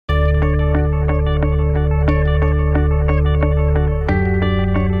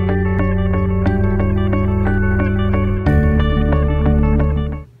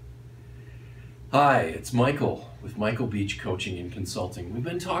Hi, it's Michael with Michael Beach Coaching and Consulting. We've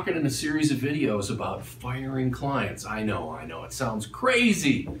been talking in a series of videos about firing clients. I know, it sounds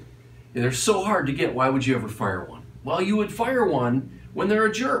crazy. They're so hard to get. Why would you ever fire one? Well, you would fire one when they're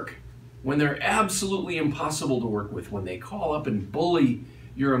a jerk, when they're absolutely impossible to work with, when they call up and bully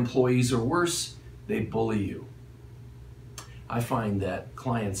your employees, or worse, they bully you. I find that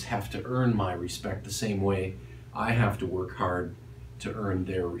clients have to earn my respect the same way I have to work hard to earn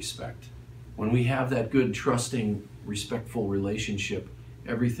their respect. When we have that good, trusting, respectful relationship,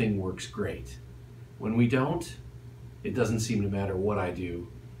 everything works great. When we don't, it doesn't seem to matter what I do,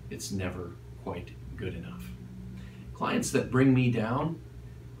 it's never quite good enough. Clients that bring me down,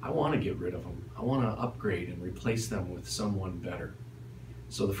 I want to get rid of them. I want to upgrade and replace them with someone better.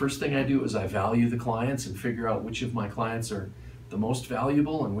 So the first thing I do is I value the clients and figure out which of my clients are the most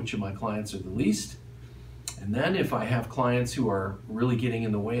valuable and which of my clients are the least. And then if I have clients who are really getting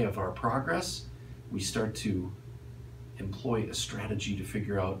in the way of our progress, we start to employ a strategy to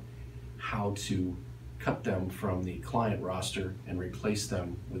figure out how to cut them from the client roster and replace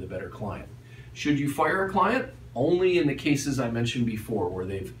them with a better client. Should you fire a client? Only in the cases I mentioned before where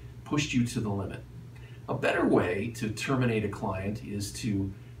they've pushed you to the limit. A better way to terminate a client is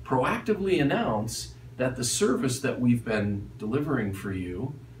to proactively announce that the service that we've been delivering for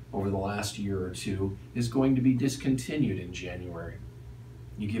you over the last year or two is going to be discontinued in January.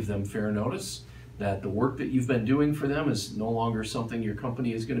 You give them fair notice that the work that you've been doing for them is no longer something your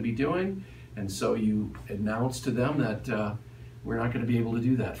company is going to be doing, and so you announce to them that we're not going to be able to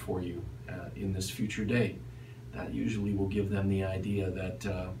do that for you in this future date. That usually will give them the idea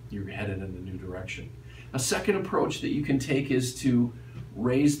that you're headed in a new direction. A second approach that you can take is to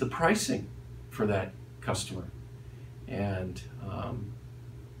raise the pricing for that customer and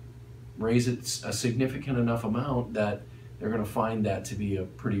raise it a significant enough amount that they're going to find that to be a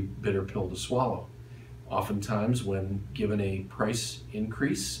pretty bitter pill to swallow. Oftentimes, when given a price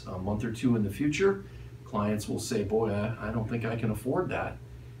increase a month or two in the future, clients will say, boy, I don't think I can afford that.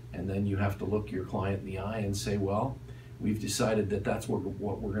 And then you have to look your client in the eye and say, well, we've decided that that's what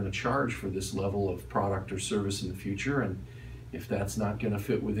we're going to charge for this level of product or service in the future, and if that's not going to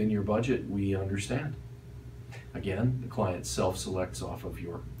fit within your budget, we understand. Again, the client self-selects off of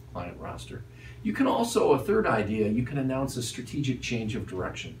your client roster. You can also, a third idea, you can announce a strategic change of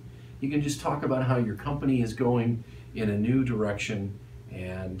direction. You can just talk about how your company is going in a new direction,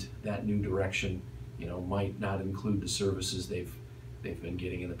 and that new direction, might not include the services they've been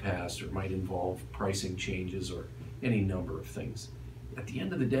getting in the past, or might involve pricing changes or any number of things. At the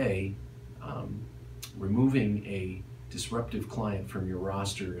end of the day, removing a disruptive client from your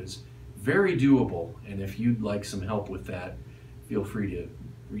roster is very doable, and if you'd like some help with that, feel free to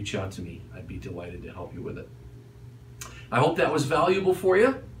reach out to me. I'd be delighted to help you with it. I hope that was valuable for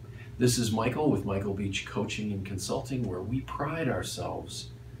you. This is Michael with Michael Beach Coaching and Consulting, where we pride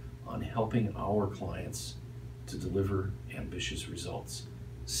ourselves on helping our clients to deliver ambitious results.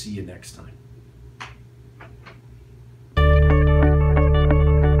 See you next time.